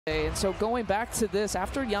And so going back to this,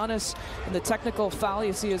 after Giannis and the technical foul,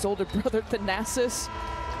 you see his older brother Thanasis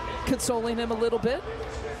consoling him a little bit,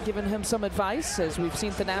 giving him some advice, as we've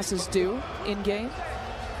seen Thanasis do in game.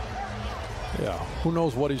 Yeah, who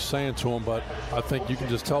knows what he's saying to him, but I think you can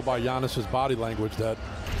just tell by Giannis's body language that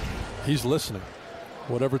he's listening.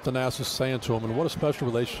 Whatever Thanasis is saying to him, and what a special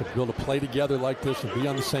relationship to be able to play together like this and be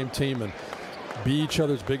on the same team and be each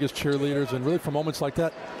other's biggest cheerleaders. And really for moments like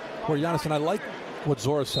that, where Giannis, and I like what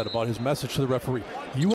Zora said about his message to the referee. You